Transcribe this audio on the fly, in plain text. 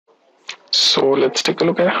So let's take a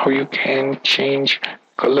look at how you can change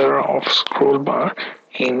color of scroll bar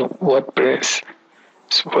in WordPress.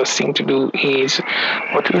 So first thing to do is,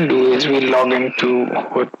 what we'll do is we'll log into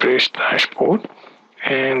WordPress dashboard.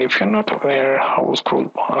 And if you're not aware how scroll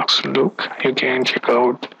bars look, you can check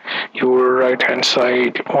out your right hand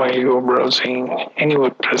side while you're browsing any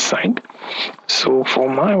WordPress site. So for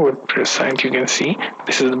my WordPress site, you can see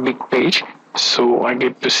this is the big page. So I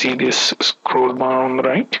get to see this scroll bar on the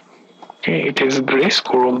right. Okay, it is gray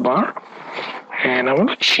scroll bar, and I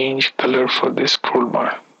want to change color for this scroll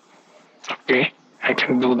bar. Okay, I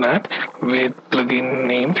can do that with plugin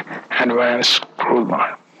named Advanced Scroll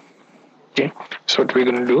Bar. Okay, so what we're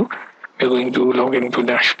going to do, we're going to log into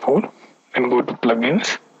dashboard and go to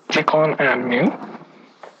plugins, click on add new,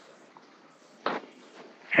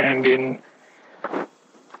 and in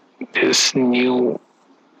this new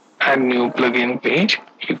add new plugin page,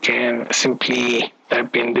 you can simply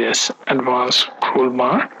type in this advanced scroll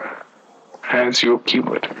bar as your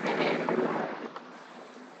keyword.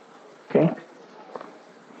 Okay,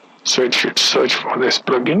 so it should search for this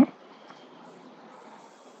plugin.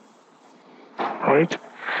 Right,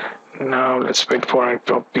 now let's wait for it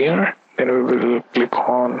to appear. Then we will click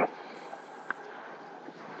on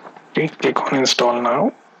install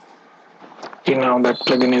now. Okay, now that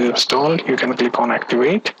plugin is installed, you can click on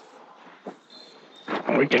activate.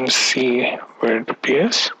 We can see where it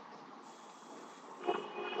appears.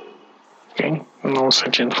 Okay, no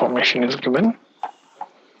such information is given.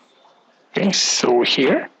 Okay, so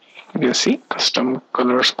here you can see custom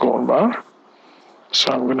color scroll bar.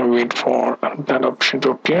 So I'm going to wait for that option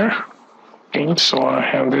to appear. Okay, so I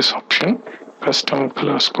have this option, custom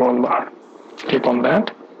color scroll bar. Click on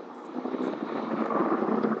that.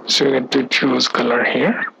 So you get to choose color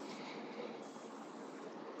here.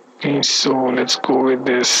 Okay, so let's go with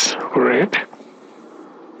this red.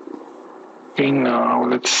 Okay, now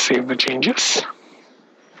let's save the changes.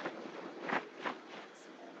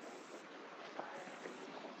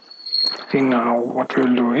 Okay, now what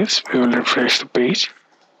we'll do is we will refresh the page.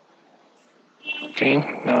 Okay,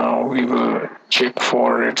 now we will check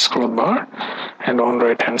for red scroll bar, and on the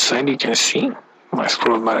right hand side you can see my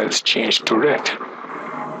scroll bar is changed to red.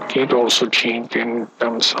 Okay, it also changed in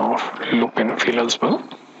terms of look and feel as well.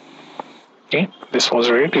 Okay, this was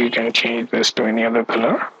red, you can change this to any other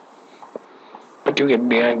color, but you get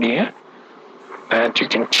the idea that you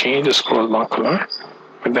can change the scroll bar color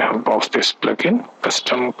with the help of this plugin,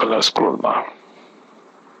 custom color scroll bar.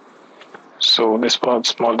 So this was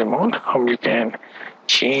small demo on how you can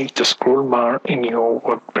change the scroll bar in your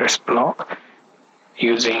WordPress blog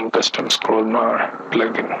using custom scroll bar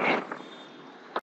plugin.